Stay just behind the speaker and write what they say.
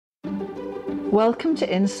Welcome to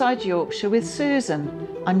Inside Yorkshire with Susan.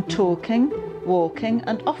 I'm talking, walking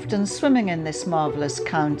and often swimming in this marvellous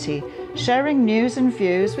county, sharing news and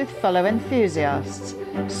views with fellow enthusiasts.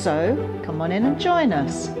 So, come on in and join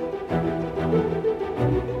us.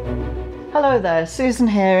 Hello there, Susan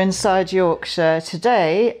here, Inside Yorkshire.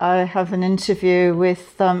 Today I have an interview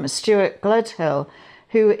with Stuart Gledhill,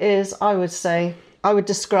 who is, I would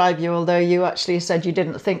describe you, although you actually said you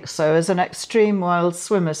didn't think so, as an extreme wild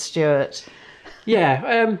swimmer, Stuart.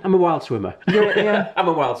 Yeah, I'm a wild swimmer. I'm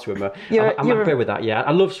a wild swimmer. I'm happy with that, yeah.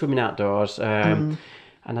 I love swimming outdoors, and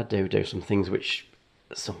I do some things which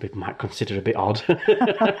some people might consider a bit odd.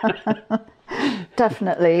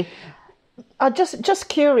 Definitely. I'm just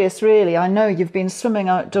curious, really. I know you've been swimming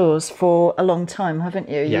outdoors for a long time, haven't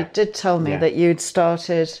you? Yeah. You did tell me that you'd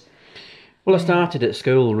started... Well, I started at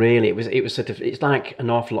school, really. It was sort of, it's like an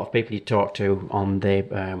awful lot of people you talk to on the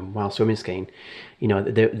wild swimming scheme. You know,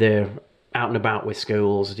 they're out and about with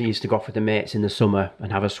schools. I used to go off with the mates in the summer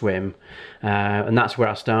and have a swim, and that's where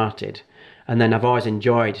I started. And then I've always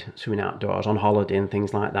enjoyed swimming outdoors on holiday and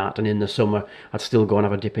things like that. And in the summer, I'd still go and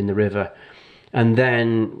have a dip in the river. And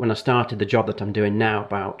then when I started the job that I'm doing now,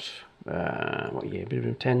 about 11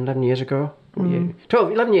 years ago?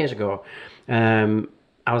 11 years ago,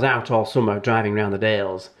 I was out all summer driving around the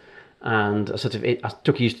Dales, and I used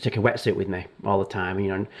to take a wetsuit with me all the time, you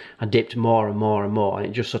know, and I dipped more and more and more, and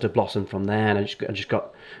it just sort of blossomed from there, and I just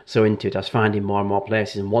got so into it. I was finding more and more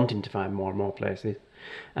places and wanting to find more and more places,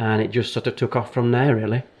 and it just sort of took off from there,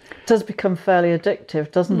 really. It does become fairly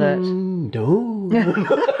addictive, doesn't it? No.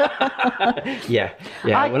 Yeah.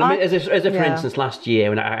 For instance, last year,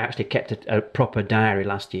 when I actually kept a proper diary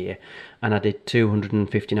last year, and I did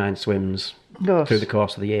 259 swims through the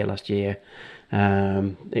course of the year last year. I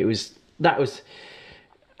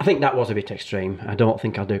think that was a bit extreme. I don't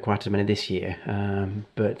think I'll do quite as many this year,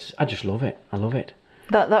 but I just love it. I love it.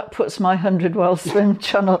 That puts my 100 Well Swim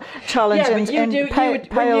challenge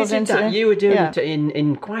pales into... You were doing it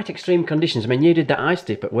in quite extreme conditions. I mean, you did that ice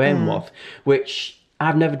dip at Weymouth, which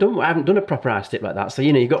I've never done. I haven't done a proper ice dip like that. So,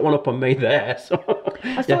 you know, you got one up on me there. So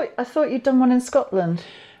I thought you'd done one in Scotland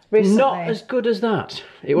recently. Not as good as that.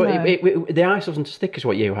 The ice wasn't as thick as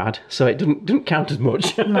what you had, so it didn't count as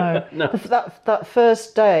much. No. That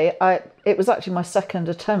first day, it was actually my second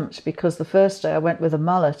attempt, because the first day I went with a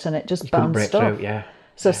mallet and it just bounced off. Through,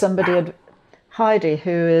 So somebody Heidi,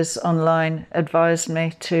 who is online, advised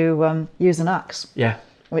me to use an axe. Yeah.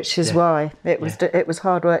 Which is why it was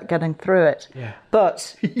hard work getting through it. Yeah.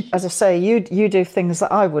 But as I say, you do things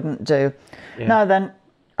that I wouldn't do. Yeah. Now then,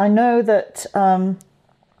 I know that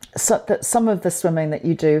that some of the swimming that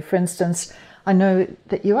you do, for instance, I know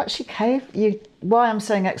that you actually cave. Why I'm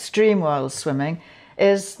saying extreme wild swimming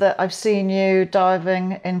is that I've seen you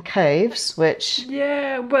diving in caves, which...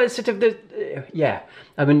 Yeah, well, it's sort of...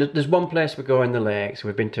 I mean, there's one place we go in the lakes,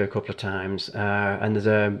 we've been to a couple of times, and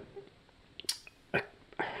there's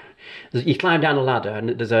you climb down a ladder, and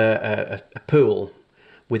there's a pool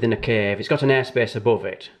within a cave. It's got an airspace above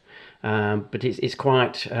it, but it's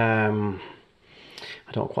quite...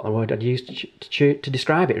 I don't know what the word I'd use to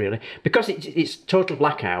describe it, really. Because it's total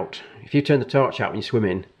blackout. If you turn the torch out when you're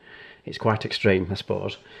swimming, it's quite extreme, I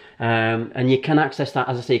suppose. And you can access that,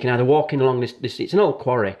 as I say, you can either walk in along this it's an old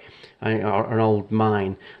quarry, or an old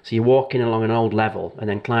mine. So you're walking along an old level and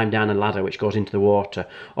then climb down a ladder which goes into the water.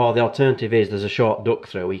 Or the alternative is there's a short duck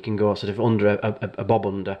through where you can go sort of under a bob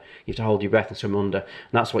under. You have to hold your breath and swim under. And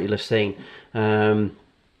that's what you'll have seen. I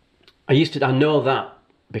know that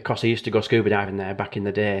because I used to go scuba diving there back in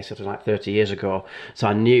the day, sort of like 30 years ago. So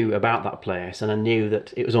I knew about that place, and I knew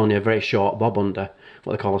that it was only a very short bob under,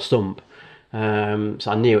 what they call a sump. So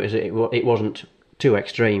I knew it wasn't too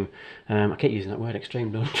extreme. I keep using that word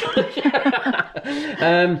extreme, don't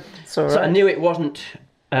I? So I knew it wasn't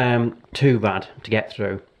too bad to get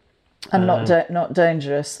through. And not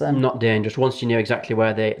dangerous then? Not dangerous, once you knew exactly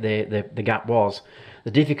where the gap was. The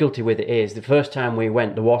difficulty with it is, the first time we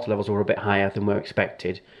went, the water levels were a bit higher than we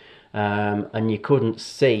expected, and you couldn't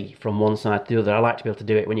see from one side to the other. I like to be able to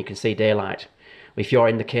do it when you can see daylight. If you're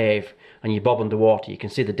in the cave and you bob underwater, you can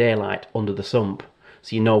see the daylight under the sump,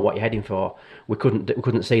 so you know what you're heading for. We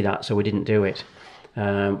couldn't see that, so we didn't do it.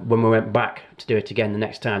 When we went back to do it again the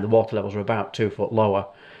next time, the water levels were about 2 foot lower.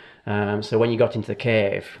 So when you got into the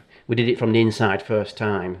cave, we did it from the inside first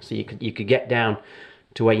time, so you could get down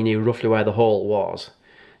to where you knew roughly where the hole was.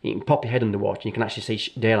 You can pop your head underwater and you can actually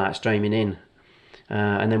see daylight streaming in.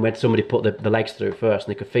 And then we had somebody put the legs through first,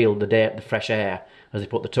 and they could feel the fresh air as they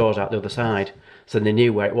put the toes out the other side. So they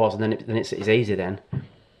knew where it was, and then it's easy then.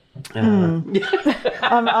 I'm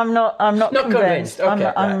not convinced.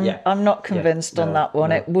 Okay, I'm not convinced on that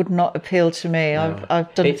one. It would not appeal to me. No.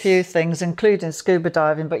 I've done a few things, including scuba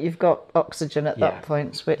diving, but you've got oxygen at that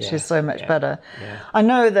point, which is so much better. Yeah. I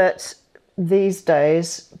know that these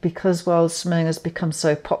days, because world swimming has become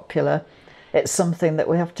so popular, it's something that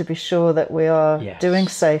we have to be sure that we are doing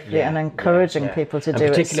safely and encouraging people to do it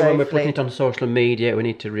safely. Particularly when we're putting it on social media, we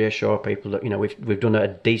need to reassure people that, you know, we've done a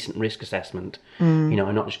decent risk assessment, you know,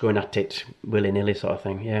 and not just going at it willy-nilly sort of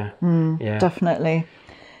thing. Yeah, definitely.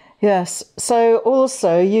 Yes. So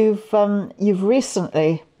also you've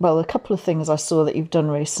recently, well, a couple of things I saw that you've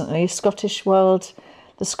done recently: the Scottish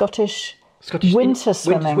Winter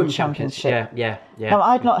Swimming Championship. Yeah. Now,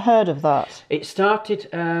 I'd not heard of that. It started.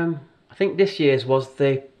 I think this year's was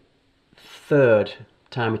the third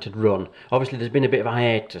time it had run. Obviously, there's been a bit of a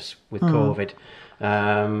hiatus with COVID.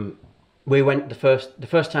 We went the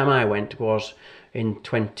first time I went was in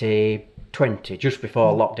 2020, just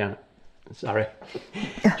before lockdown. Sorry,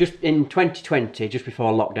 just in 2020, just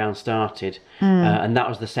before lockdown started, and that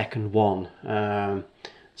was the second one.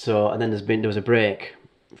 So, and then there was a break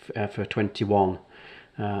for 21,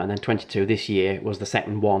 and then 22 this year was the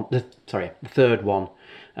second one. The third one.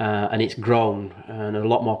 And it's grown, and a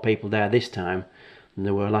lot more people there this time than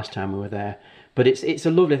there were last time we were there. But it's a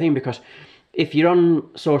lovely thing, because if you're on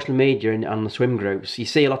social media and on the swim groups, you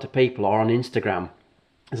see a lot of people, or on Instagram,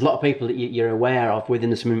 there's a lot of people that you're aware of within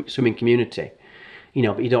the swimming community, you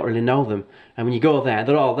know, but you don't really know them. And when you go there,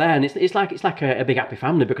 they're all there, and it's like a big happy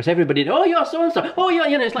family, because everybody, oh, you're so and so, oh, you're,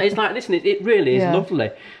 you know, it's like this, and it really is lovely,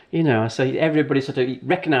 you know. So everybody sort of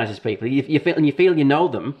recognises people. You feel you know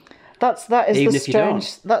them. That's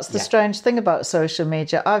the strange thing about social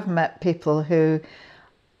media. I've met people who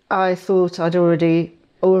I thought I'd already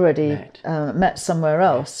met somewhere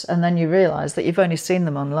else, and then you realise that you've only seen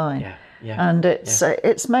them online. And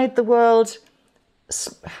it's made the world.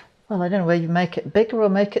 Well, I don't know whether you make it bigger or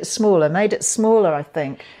make it smaller. Made it smaller, I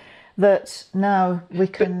think. That now we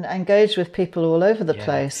can engage with people all over the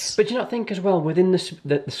place. But do you not think as well, within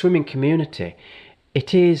the swimming community,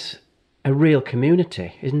 it is a real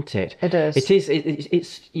community, isn't it? It is. It is.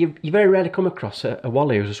 It's you very rarely come across a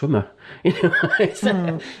Wally who's a swimmer. You know,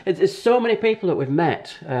 it's so many people that we've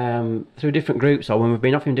met through different groups, or when we've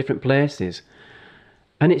been off in different places,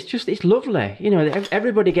 and it's lovely. You know,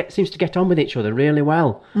 everybody seems to get on with each other really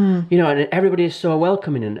well. You know, and everybody is so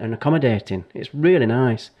welcoming and accommodating. It's really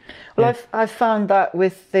nice. Well, I've found that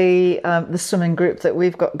with the swimming group that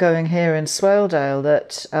we've got going here in Swaledale,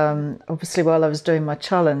 that obviously while I was doing my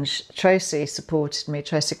challenge, Tracy supported me.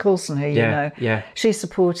 Tracy Coulson, who you know, she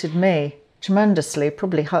supported me tremendously.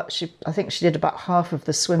 Probably, I think she did about half of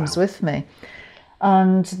the swims with me.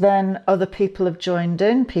 And then other people have joined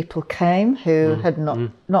in. People came who had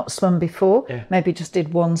not swum before, maybe just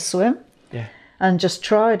did one swim. And just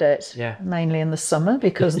tried it, mainly in the summer,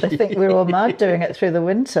 because they think we're all mad doing it through the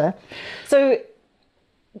winter. So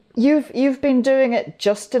you've been doing it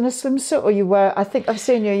just in a swimsuit, or you wear? I think I've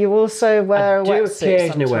seen you. You also wear a wetsuit. I do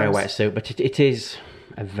occasionally wear a wetsuit, but it is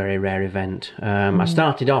a very rare event. I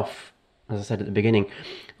started off, as I said at the beginning,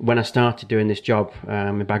 when I started doing this job,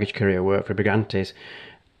 my baggage courier work for Brigantes,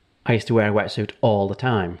 I used to wear a wetsuit all the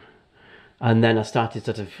time, and then I started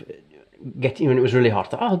sort of getting, when it was really hot, I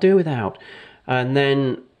thought, I'll do without. And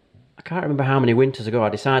then, I can't remember how many winters ago, I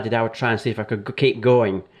decided I would try and see if I could keep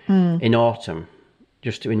going in autumn,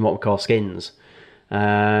 just in what we call skins.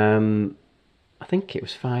 I think it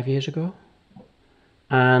was 5 years ago.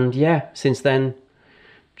 And since then,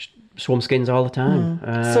 just swum skins all the time.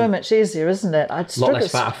 So much easier, isn't it? I'd lot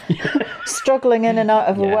less faff. Struggling in and out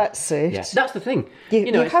of a wetsuit. Yeah. That's the thing.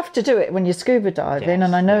 You have to do it when you're scuba diving,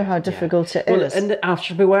 and I know how difficult it is. And I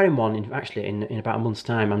should be wearing one in about a month's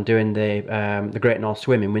time. I'm doing the Great North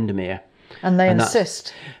Swim in Windermere. And they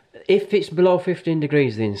insist. If it's below 15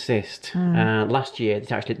 degrees, they insist. Last year,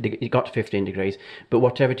 it got to 15 degrees. But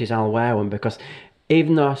whatever it is, I'll wear one, because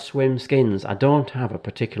even though I swim skins, I don't have a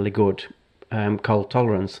particularly good cold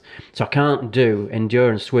tolerance. So I can't do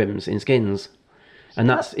endurance swims in skins. And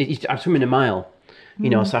I'm swimming a mile, you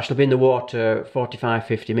know, so I shall be in the water 45,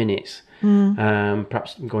 50 minutes,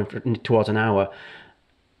 perhaps going towards an hour.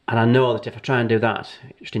 And I know that if I try and do that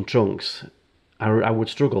just in trunks, I would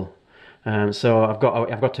struggle. So I've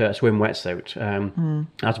got a swim wetsuit.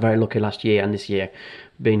 I was very lucky last year and this year,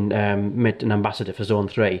 being made an ambassador for Zone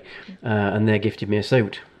 3, and they gifted me a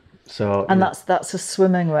suit. So, that's a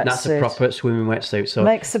swimming wetsuit. That's a proper swimming wetsuit. So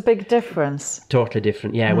makes a big difference. Totally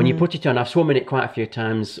different. Yeah, when you put it on, I've swum in it quite a few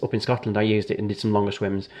times up in Scotland. I used it and did some longer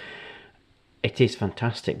swims. It is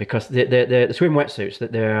fantastic, because the swim wetsuits,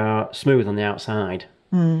 that they are smooth on the outside,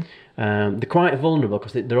 They're quite vulnerable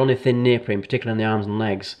because they're only thin neoprene, particularly on the arms and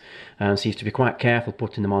legs, so you have to be quite careful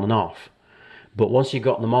putting them on and off. But once you've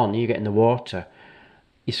got them on, you get in the water,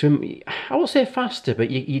 you swim, I won't say faster, but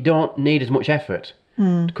you don't need as much effort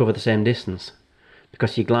to cover the same distance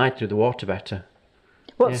because you glide through the water better.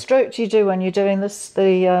 What stroke do you do when you're doing this?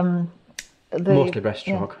 Mostly breaststroke.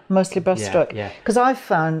 Yeah, mostly breaststroke. Yeah. Because I've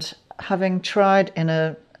found, having tried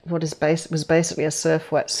in was basically a surf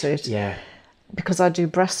wetsuit. Yeah. Because I do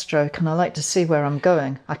breaststroke and I like to see where I'm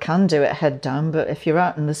going. I can do it head down, but if you're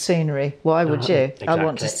out in the scenery, why would you? Exactly.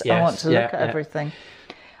 I want to look at everything.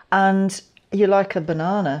 And you like a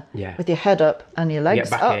banana with your head up and your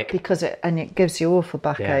legs up because it gives you awful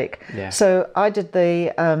backache. Yeah. So I did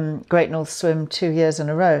the Great North Swim 2 years in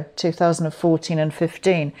a row, 2014 and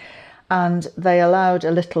 15, and they allowed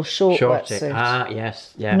a little short wetsuit.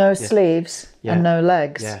 Yes. No sleeves and no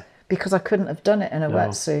legs. Yeah. Because I couldn't have done it in a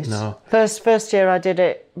wetsuit. No. First year I did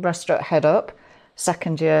it breaststroke head up,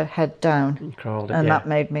 second year head down. And that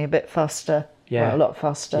made me a bit faster. Yeah. Well, a lot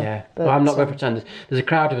faster. Yeah. But, well, I'm not going to pretend. There's a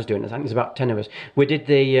crowd of us doing it. I think there's about 10 of us. We did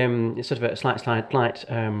the sort of a slight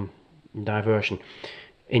diversion.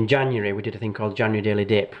 In January, we did a thing called January Daily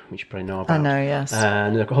Dip, which you probably know about. I know, yes.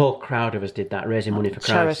 And the whole crowd of us did that, raising money for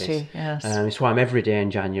crisis. Charity, yes. We swam every day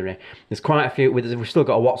in January. There's quite a few. We've still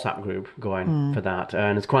got a WhatsApp group going for that,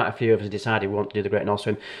 and there's quite a few of us decided we want to do the Great North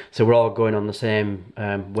Swim, so we're all going on the same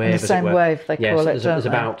wave. The same wave, they call it. There's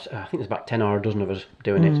about I think there's about 10 or a dozen of us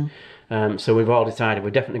doing it. So we've all decided we're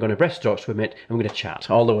definitely going to breaststroke swim it, and we're going to chat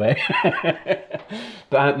all the way.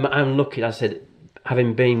 But I'm lucky, as I said.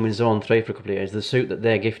 Having been with Zone 3 for a couple of years, the suit that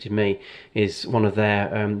they gifted me is one of their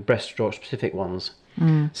breaststroke specific ones.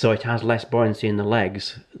 So it has less buoyancy in the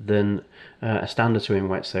legs than a standard swimming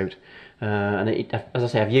wetsuit. And as I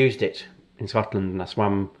say, I've used it in Scotland and I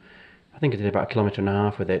swam, I think I did about 1.5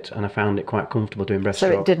 kilometres with it, and I found it quite comfortable doing breaststroke.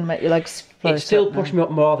 So it didn't make your legs float. It still pushed me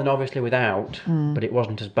up more than obviously without, but it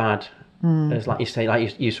wasn't as bad as, like you say,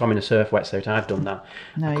 like you swam in a surf wetsuit. I've done that.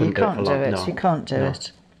 No, you can't do it. You can't do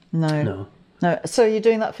it. No. So you're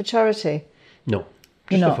doing that for charity? No.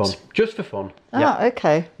 Just for fun. Just for fun.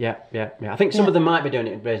 Okay. Yeah. I think some of them might be doing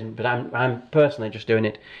it, but I'm personally just doing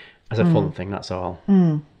it as a fun thing, that's all.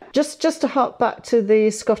 Just to hop back to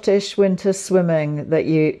the Scottish winter swimming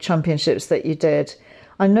championships that you did.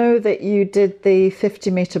 I know that you did the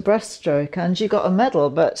 50-metre breaststroke and you got a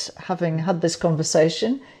medal, but having had this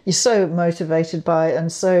conversation, you're so motivated by it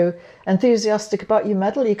and so enthusiastic about your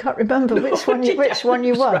medal, you can't remember which one you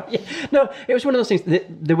won. Right, yeah. No, it was one of those things.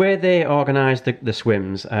 The way they organise the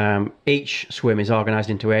swims, each swim is organised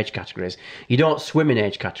into age categories. You don't swim in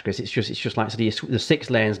age categories. It's just like there's 6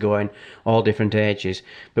 lanes going, all different ages.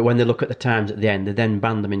 But when they look at the times at the end, they then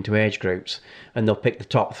band them into age groups, and they'll pick the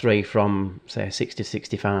top 3 from say 60 to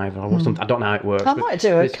 65 or something. I don't know how it works. I might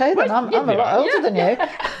do okay then. I'm a lot older than you.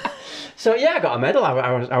 So yeah, I got a medal.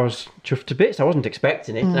 I was chuffed to bits. I wasn't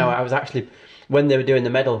expecting it. No, I was actually, when they were doing the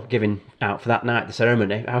medal giving out for that night, the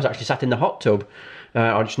ceremony, I was actually sat in the hot tub,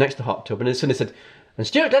 or just next to the hot tub, and as soon as they said, and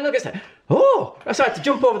Stuart Gledhill gets there, so I had to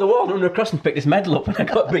jump over the wall and run across and pick this medal up, and I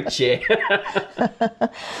got a big cheer.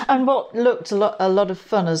 And what looked a lot of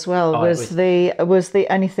fun as well was the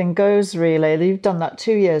Anything Goes relay. You've done that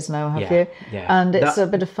 2 years now, have you? Yeah. And it's a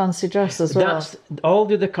bit of fancy dress as well. All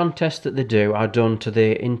the other contests that they do are done to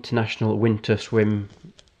the International Winter Swim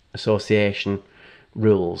Association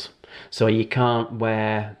rules. So you can't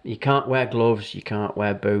wear gloves, you can't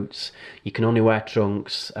wear boots, you can only wear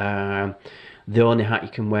trunks. The only hat you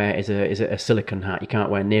can wear is a silicone hat. You can't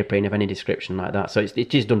wear neoprene of any description like that. So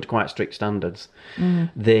it is done to quite strict standards.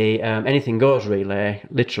 The Anything Goes relay,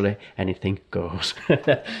 literally anything goes.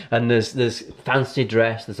 And there's fancy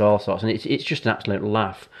dress, there's all sorts, and it's just an absolute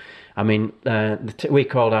laugh. I mean, we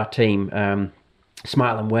called our team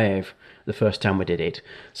Smile and Wave the first time we did it.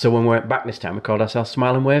 So when we went back this time, we called ourselves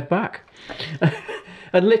Smile and Wave Back.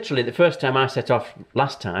 And literally, the first time I set off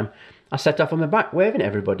last time, I set off on my back waving at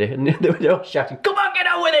everybody, and they were all shouting, "Come on, get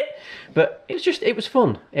on with it!" But it was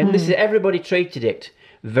fun, and everybody treated it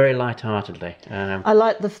very light-heartedly. I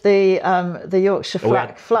like the Yorkshire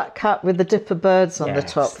flat cap with the dipper birds on the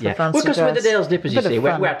top for fancy because dress. with the Dales dippers, you see, we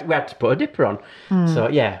had to put a dipper on. So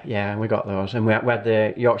and we got those, and we had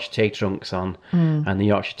the Yorkshire tea trunks on and the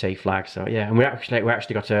Yorkshire tea flag. So and we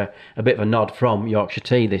actually got a bit of a nod from Yorkshire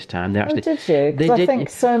Tea this time. They actually did you? Because I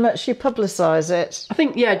think so much you publicise it. I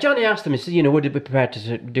think Johnny asked them. He said, would they be prepared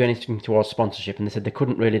to do anything towards sponsorship? And they said they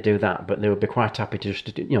couldn't really do that, but they would be quite happy to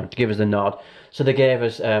just to give us the nod. So they gave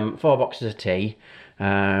us 4 boxes of tea,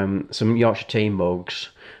 some Yorkshire tea mugs,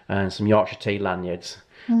 and some Yorkshire tea lanyards.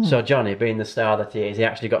 So Johnny, being the star that he is, he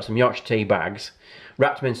actually got some Yorkshire tea bags,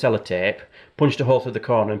 wrapped them in sellotape, punched a hole through the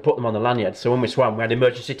corner and put them on the lanyard. So when we swam, we had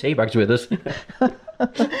emergency tea bags with us.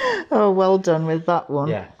 Oh, well done with that one.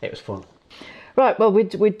 Yeah, it was fun. Right, well,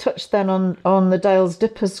 we touched then on the Dales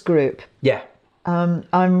Dippers group. Yeah.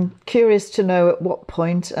 I'm curious to know at what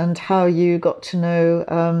point and how you got to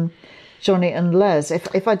know Johnny and Les.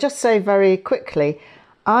 If I just say very quickly,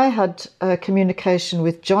 I had communication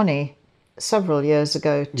with Johnny several years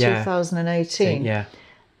ago, 2018,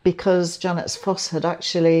 because Janet's foss had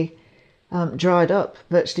actually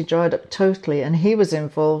virtually dried up totally, and he was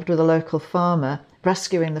involved with a local farmer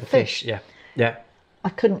rescuing the fish. Yeah. I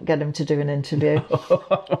couldn't get him to do an interview.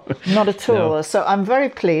 Not at all. No. So I'm very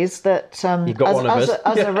pleased that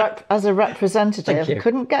as a representative,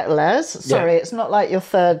 couldn't get Les. Sorry, it's not like your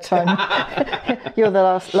third time. You're the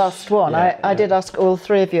last one. I did ask all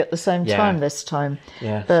three of you at the same time this time.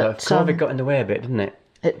 Yeah, but, so COVID got in the way a bit, didn't it?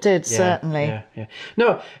 It did, certainly. Yeah.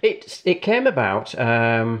 No, it came about,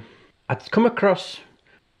 I'd come across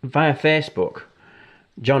via Facebook,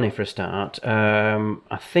 Johnny for a start,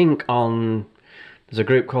 I think there's a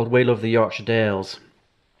group called We Love the Yorkshire Dales.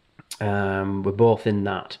 We're both in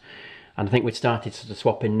that. And I think we'd started sort of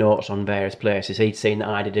swapping notes on various places. He'd seen that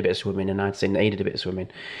I did a bit of swimming and I'd seen that he did a bit of swimming.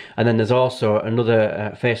 And then there's also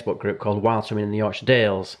another Facebook group called Wild Swimming in the Yorkshire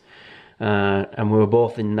Dales. And we were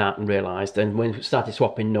both in that and realised. And we started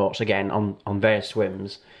swapping notes again on various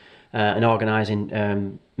swims and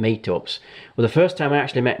organising meetups. Well, the first time I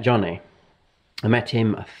actually met Johnny, I met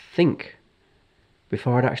him, I think,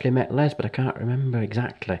 before I'd actually met Les, but I can't remember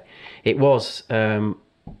exactly. It was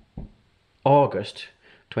August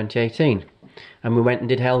 2018, and we went and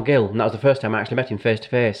did Hell Gill, and that was the first time I actually met him face to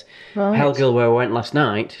face. Hell Gill, where we went last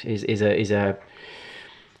night, is a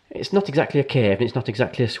it's not exactly a cave, and it's not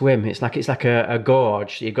exactly a swim. It's like a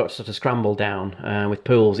gorge that you've got to sort of scramble down with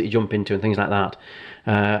pools that you jump into and things like that.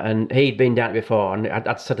 And he'd been down it before, and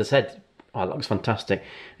I'd sort of said, "Oh, that looks fantastic."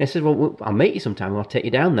 And he said, "Well, I'll meet you sometime. I'll take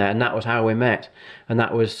you down there." And that was how we met. And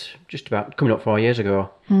that was just about coming up 4 years ago.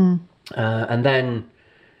 And then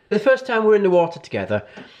the first time we were in the water together,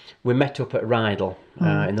 we met up at Rydal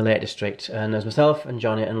in the Lake District. And there's myself and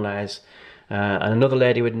Johnny and Les and another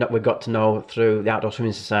lady we got to know through the Outdoor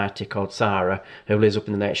Swimming Society called Sarah, who lives up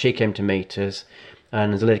in the lake. She came to meet us.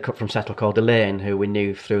 And there's a lady from Settle called Elaine, who we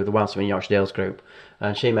knew through the Wild Swimming Yorkshire Dales group.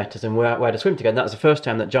 And she met us, and we had a swim together. And that was the first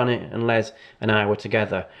time that Johnny and Les and I were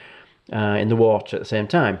together in the water at the same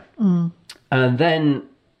time. And then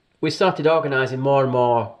we started organising more and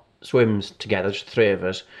more swims together, just the three of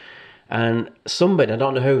us. And somebody, I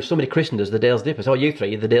don't know who, somebody christened us the Dales Dippers. Oh, you three,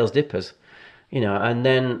 you're the Dales Dippers. And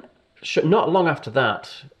then not long after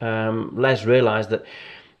that, Les realised that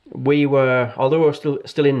we were, although we were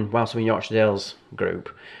still in Wild Swimming Yorkshire Dales group,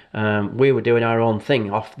 we were doing our own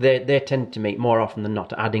thing. They tended to meet more often than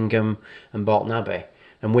not at Addingham and Bolton Abbey,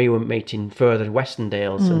 and we were meeting further Western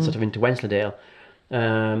Dales and sort of into Wensleydale.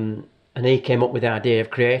 And he came up with the idea of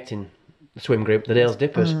creating the swim group, the Dales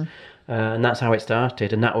Dippers, and that's how it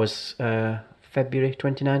started. And that was February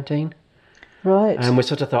 2019. Right. And we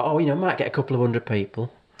sort of thought, might get a couple of hundred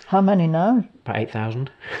people. How many now? About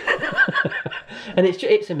 8,000. And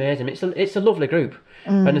it's amazing. It's a lovely group,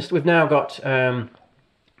 and we've now got.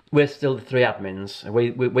 We're still the three admins.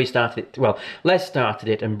 We started it. Well, Les started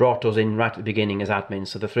it and brought us in right at the beginning as admins.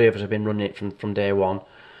 So the three of us have been running it from day one,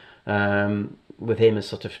 with him as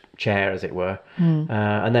sort of chair, as it were.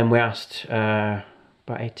 And then we asked about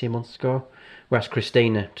 18 months ago. We asked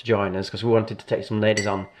Christina to join us because we wanted to take some ladies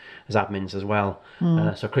on as admins as well.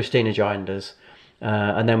 So Christina joined us,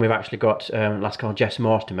 and then we've actually got a lass called Jess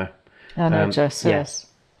Mortimer. I know Jess, yes.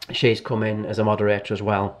 She's come in as a moderator as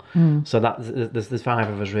well. So that there's five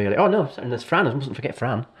of us really. Oh no, and there's Fran. I mustn't forget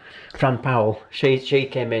Fran. Fran Powell. She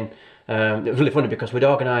came in. It was really funny because we'd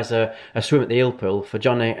organised a swim at the Hill Pool for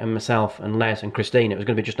Johnny and myself and Les and Christine. It was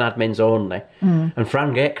going to be just admins only. And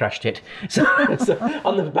Fran gate crashed it. So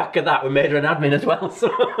on the back of that, we made her an admin as well.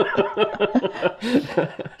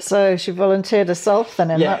 So she volunteered herself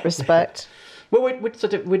then in that respect. Well,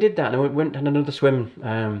 we did that, and we went and another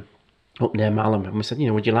swim up near Malham, and we said,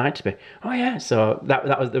 would you like to be? Oh yeah. So that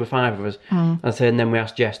was, there were five of us, and then we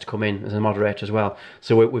asked Jess to come in as a moderator as well.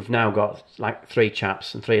 So we've now got like three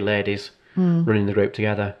chaps and three ladies running the group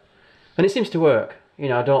together, and it seems to work.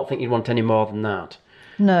 I don't think you'd want any more than that.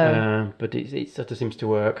 No, but it sort of seems to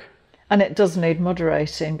work. And it does need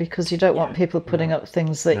moderating because you don't want people putting up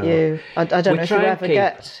things that you. I don't know if you ever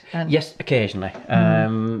get. Yes, occasionally.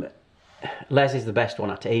 Les is the best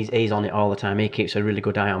one at it. He's on it all the time. He keeps a really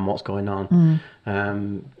good eye on what's going on.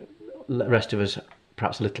 The rest of us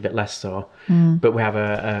perhaps a little bit less so. But we have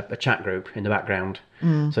a chat group in the background.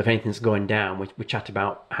 So if anything's going down, we chat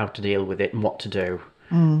about how to deal with it and what to do.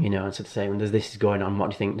 You know, and so to say, when there's this is going on, what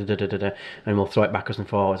do you think? Da, da, da, da, da, and we'll throw it backwards and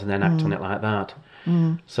forwards and then act on it like that.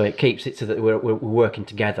 So it keeps it so that we're working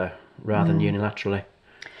together rather than unilaterally.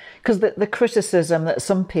 Because the criticism that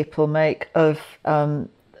some people make of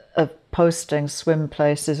posting swim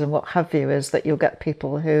places and what have you is that you'll get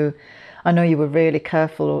people who, I know you were really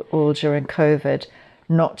careful all during COVID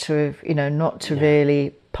not to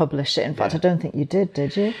really publish it. In fact, I don't think you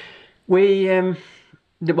did you? We,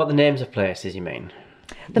 what, the names of places, you mean?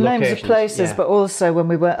 The names of places, but also when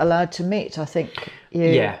we weren't allowed to meet, I think you...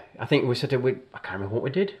 Yeah, I think we sort of, I can't remember what we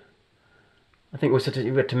did. I think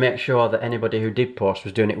we had to make sure that anybody who did post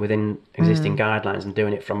was doing it within existing guidelines and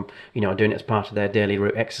doing it from, doing it as part of their daily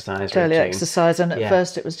exercise routine. Exercise, and at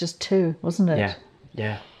first it was just 2, wasn't it?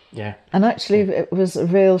 Yeah. And actually it was a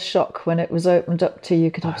real shock when it was opened up to you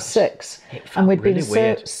could have 6. And we'd really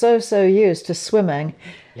been so used to swimming,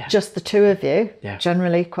 just the 2 of you. Yeah.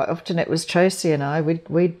 Generally, quite often it was Tracy and I.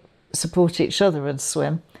 We'd support each other and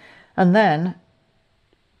swim. And then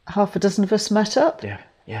half a dozen of us met up.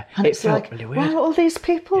 Yeah, and it's like, really where are all these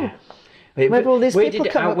people? Yeah. Where all these people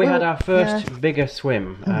come up? We had our first bigger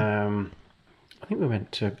swim. I think we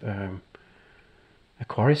went to a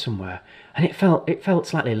quarry somewhere, and it felt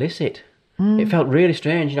slightly illicit. It felt really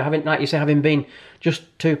strange, having, like you say, having been just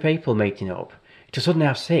 2 people meeting up, to suddenly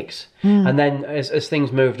have 6. And then as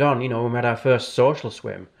things moved on, when we had our first social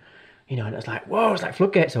swim, and it was like, whoa, it's like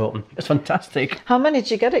floodgates open. It's fantastic. How many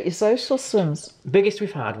did you get at your social swims? Biggest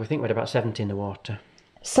we've had, we think we had about 70 in the water.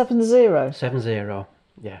 70? 70,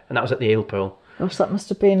 yeah, and that was at the eel pool. Gosh, that must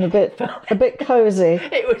have been a bit cosy.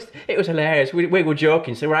 It was hilarious. We were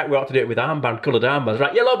joking, so right, we ought to do it with coloured armbands.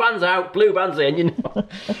 Right, yellow bands out, blue bands in.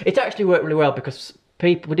 It actually worked really well because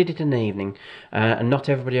we did it in the evening, and not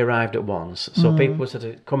everybody arrived at once, so people were sort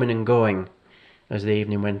of coming and going as the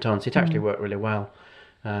evening went on. So it actually worked really well.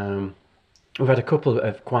 We've had a couple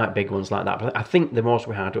of quite big ones like that, but I think the most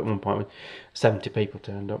we had at one point was 70 people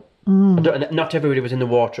turned up. Not everybody was in the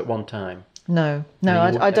water at one time. No,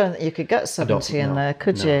 I don't think you could get 70 in there,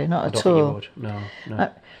 could you? Not at all. Think you would.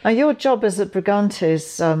 No. Now, your job as a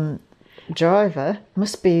Briganti's driver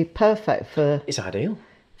must be perfect for... It's ideal.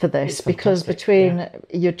 For this, because between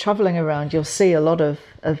you're travelling around, you'll see a lot of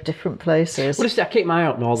different places. Well, I keep my eye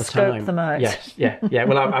open all the time. Scope them out. Yes, yeah.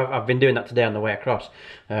 Well, I've been doing that today on the way across.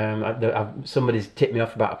 Somebody's tipped me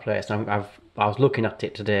off about a place. I was looking at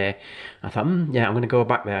it today. I thought, I'm going to go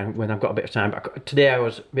back there when I've got a bit of time. But today I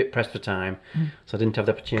was a bit pressed for time, so I didn't have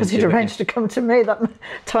the opportunity. Because you'd arranged to come to me, that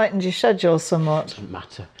tightened your schedule somewhat. Doesn't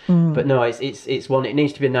matter. But no, it's one. It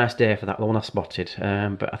needs to be a nice day for that. The one I spotted,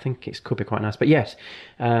 but I think it could be quite nice. But yes,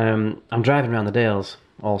 I'm driving around the Dales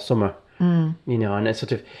all summer. And it's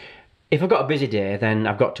sort of. If I've got a busy day, then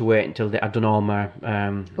I've got to wait until I've done all my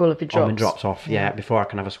drops off, before I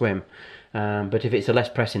can have a swim. But if it's a less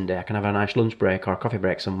pressing day, I can have a nice lunch break or a coffee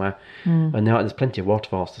break somewhere. And there's plenty of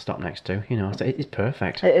waterfalls to stop next to, so it's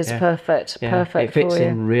perfect. It is perfect. Yeah. Perfect. It fits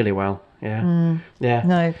in really well. Yeah. Yeah.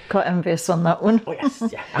 No, quite envious on that one. Oh yes,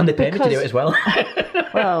 yeah. And they pay me to do it as well.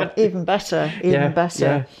 Well, even better.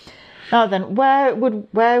 Yeah. Now then, where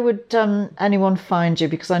would anyone find you?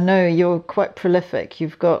 Because I know you're quite prolific.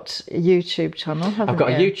 You've got a YouTube channel, haven't you? I've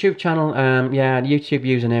got a YouTube channel. The YouTube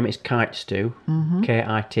username is Kitestu,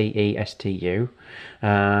 Kitestu.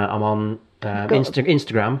 I'm on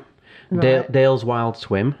Instagram, Dale's Wild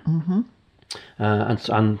Swim,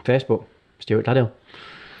 and Facebook, Stuart Gledhill.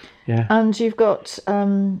 Yeah. And you've got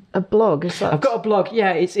a blog. Is that? I've got a blog.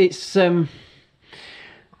 Yeah,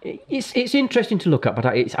 It's interesting to look at, but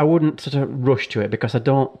I wouldn't sort of rush to it because I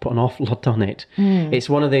don't put an awful lot on it. It's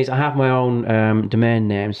one of these, I have my own domain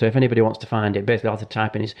name, so if anybody wants to find it, basically all I have to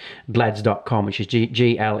type in is gleds.com, which is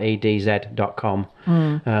GLEDZ.com,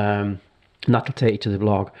 and that'll take you to the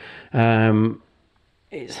blog.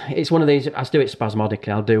 It's one of these, I do it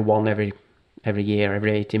spasmodically. I'll do one every year,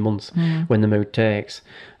 every 18 months when the mood takes.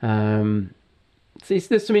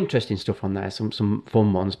 There's some interesting stuff on there, some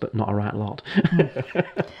fun ones, but not a right lot.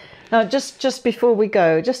 Now, just before we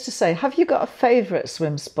go, just to say, have you got a favourite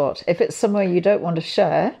swim spot? If it's somewhere you don't want to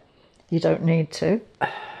share, you don't need to.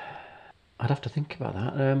 I'd have to think about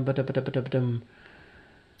that.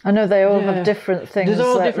 I know they all have different things. There's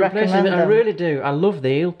all different places. I really do. I love the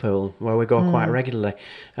eel pool where we go quite regularly,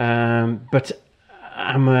 but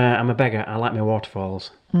I'm a beggar. I like my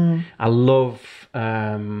waterfalls. I love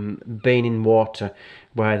being in water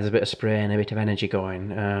where there's a bit of spray and a bit of energy going.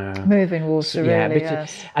 Moving water, really,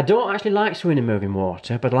 yes. I don't actually like swimming in moving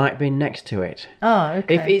water, but I like being next to it. Oh,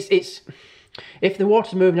 okay. If If the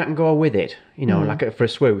water's moving, I can go with it, like for a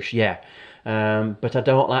swoosh, yeah. But I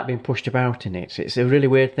don't like being pushed about in it. It's a really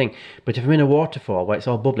weird thing. But if I'm in a waterfall where it's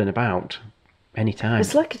all bubbling about, anytime.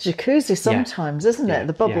 It's like a jacuzzi sometimes, isn't it?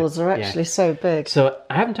 The bubbles are actually so big. So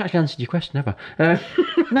I haven't actually answered your question, have I?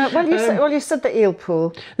 No, you said the eel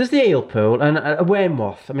pool. There's the eel pool and a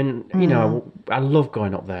Weymouth. I mean, I love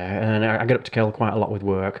going up there, and I get up to Kell quite a lot with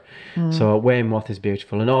work. So Weymouth is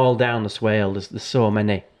beautiful, and all down the Swale, there's so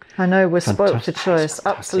many. I know, we're spoilt for choice,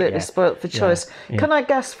 absolutely spoilt for choice. Yeah. Can I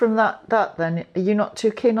guess from that then, are you not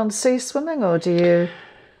too keen on sea swimming, or do you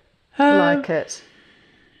like it?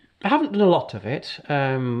 I haven't done a lot of it.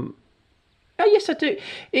 Yes, I do.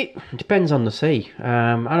 It depends on the sea.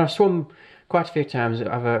 And I've swum quite a few times.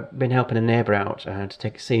 I've been helping a neighbour out to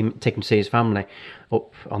take him to see his family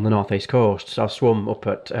up on the northeast coast. So I've swum up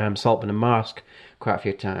at Saltburn and Marsk quite a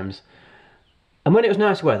few times. And when it was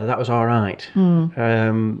nice weather, that was all right.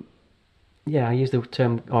 Yeah, I use the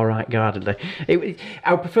term all right guardedly. I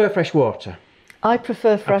would prefer fresh water. I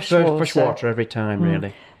prefer fresh water. Fresh water every time,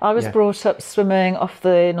 really. I was brought up swimming off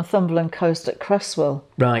the Northumberland coast at Cresswell.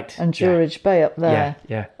 Right. And Druridge Bay up there.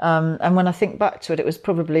 Yeah. And when I think back to it, it was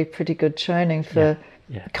probably pretty good training for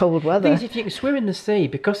cold weather. The thing is, if you can swim in the sea,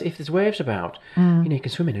 because if there's waves about, you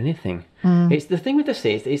can swim in anything. It's the thing with the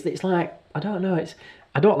sea, it's like, I don't know,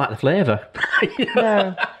 I don't like the flavour.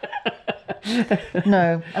 No.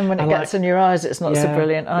 And when it gets in your eyes, it's not so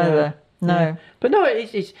brilliant either. No. Yeah. But no,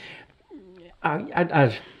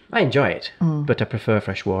 I enjoy it, but I prefer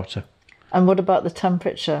fresh water. And what about the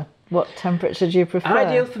temperature? What temperature do you prefer?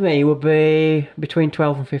 Ideal for me would be between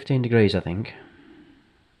 12 and 15 degrees, I think.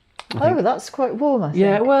 That's quite warm, I think.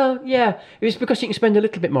 Yeah, well, yeah. It's because you can spend a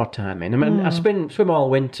little bit more time in. I mean, I swim all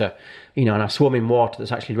winter, and I swim in water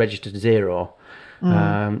that's actually registered 0.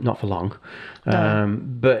 Not for long.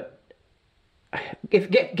 But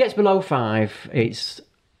if it gets below 5, there's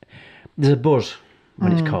a buzz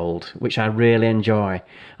when it's cold, which I really enjoy,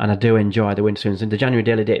 and I do enjoy the winter swims. And the January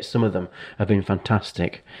daily dates, some of them have been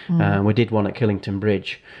fantastic. We did one at Killington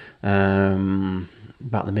Bridge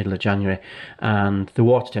about the middle of January, and the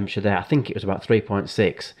water temperature there, I think it was about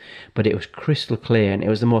 3.6, but it was crystal clear, and it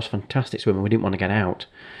was the most fantastic swim, and we didn't want to get out,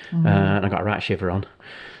 and I got a right shiver on.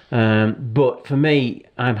 But for me,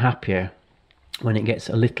 I'm happier when it gets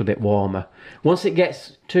a little bit warmer. Once it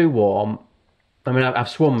gets too warm, I mean,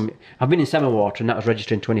 I've been in semi-water, and that was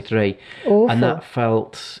registering 23. Awful. And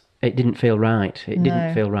it didn't feel right. It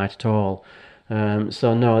didn't feel right at all.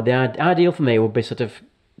 So no, the ideal for me would be sort of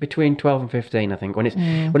between 12 and 15, I think, when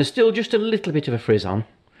it's still just a little bit of a frizz on,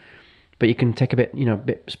 but you can take a bit,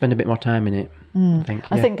 spend a bit more time in it. I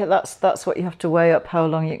think that's what you have to weigh up, how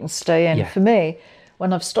long you can stay in. For me,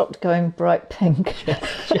 when I've stopped going bright pink,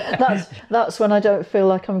 that's when I don't feel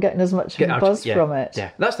like I'm getting as much of a buzz from it. Yeah,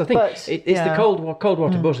 that's the thing. But, it's the cold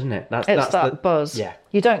water buzz, isn't it? That's the buzz. Yeah.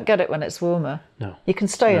 You don't get it when it's warmer. No. You can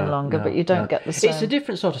stay in longer, but you don't get the same. It's a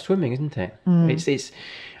different sort of swimming, isn't it? It's.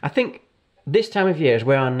 I think this time of year, as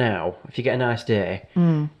we are now, if you get a nice day,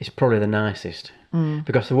 it's probably the nicest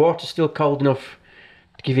because the water's still cold enough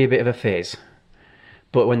to give you a bit of a fizz.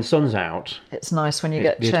 But when the sun's out, it's nice when you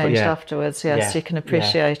get changed afterwards. Yes, you can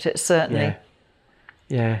appreciate it, certainly.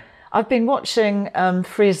 Yeah. I've been watching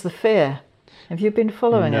Freeze the Fear. Have you been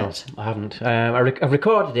following it? No, I haven't. I've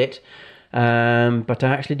recorded it, but I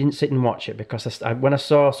actually didn't sit and watch it because when I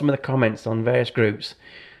saw some of the comments on various groups,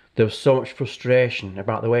 there was so much frustration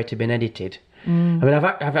about the way it had been edited. I mean, I've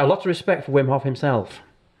had a lot of respect for Wim Hof himself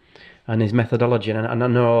and his methodology, and I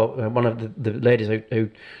know one of the ladies who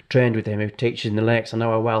trained with him, who teaches in the lakes, I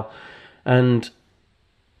know her well, and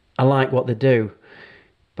I like what they do,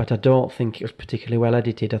 but I don't think it was particularly well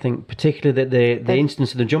edited. I think particularly that the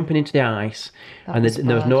instance of them jumping into the ice, and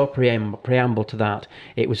there was no preamble to that.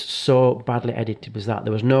 It was so badly edited. Was that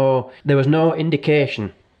there was no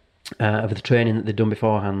indication of the training that they'd done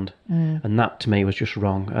beforehand, and that to me was just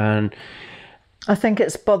wrong. And I think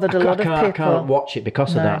it's bothered a lot of people. I can't watch it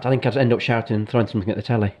because of that. I think I'd end up shouting and throwing something at the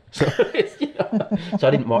telly. So, so I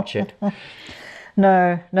didn't watch it.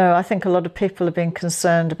 No, I think a lot of people have been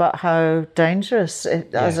concerned about how dangerous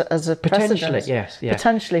it as a precedent.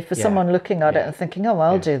 Potentially for someone looking at it and thinking, "Oh,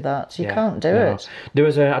 I'll do that." You can't do it. There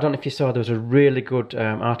was I don't know if you saw. There was a really good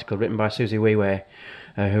article written by Susie Wee,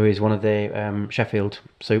 who is one of the Sheffield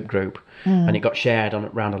Soup group, and it got shared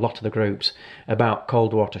around a lot of the groups about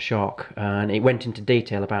cold water shock, and it went into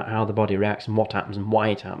detail about how the body reacts and what happens and why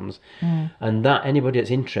it happens, and that anybody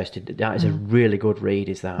that's interested, that is a really good read.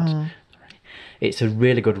 It's a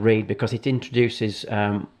really good read because it introduces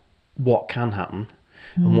what can happen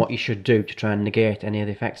and what you should do to try and negate any of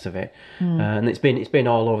the effects of it, and it's been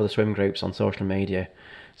all over the swim groups on social media.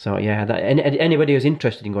 So yeah, anybody who's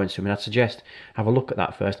interested in going swimming, I'd suggest have a look at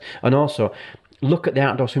that first, and also look at the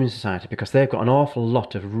Outdoor Swimming Society, because they've got an awful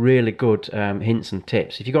lot of really good hints and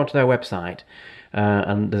tips. If you go onto their website,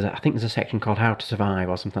 and I think there's a section called How to Survive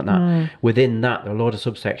or something like that. Within that, there are a load of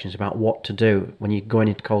subsections about what to do when you're going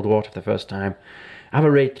into cold water for the first time. Have a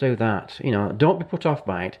read through that. Don't be put off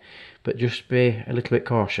by it, but just be a little bit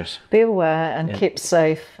cautious. Be aware and keep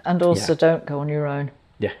safe, and also don't go on your own.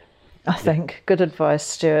 Yeah. I think. Good advice,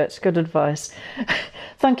 Stuart. Good advice.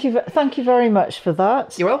 Thank you very much for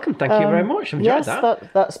that. You're welcome. Thank you very much. I've enjoyed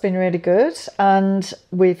that. That's been really good. And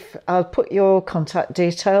I'll put your contact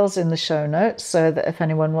details in the show notes so that if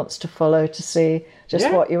anyone wants to follow to see just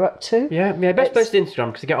what you're up to. Yeah. Best place is Instagram,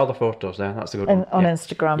 because you get all the photos there. That's a good one. On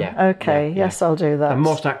Instagram. Yeah. Okay. Yes, I'll do that. I'm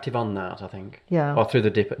most active on that, I think. Yeah. Or through the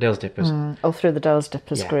Dales Dippers. Or through the Dales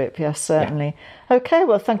Dippers group. Yes, certainly. Yeah. Okay.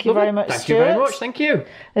 Well, thank you very much, Stuart. Thank you very much. Thank you.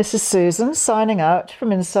 This is Susan signing out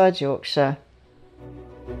from Inside Yorkshire.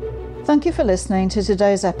 Thank you for listening to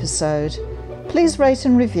today's episode. Please rate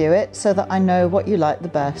and review it so that I know what you like the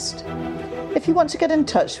best. If you want to get in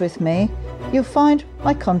touch with me, you'll find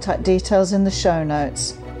my contact details in the show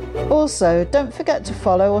notes. Also, don't forget to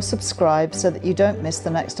follow or subscribe so that you don't miss the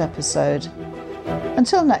next episode.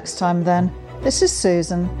 Until next time then, this is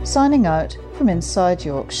Susan signing out from Inside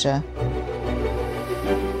Yorkshire.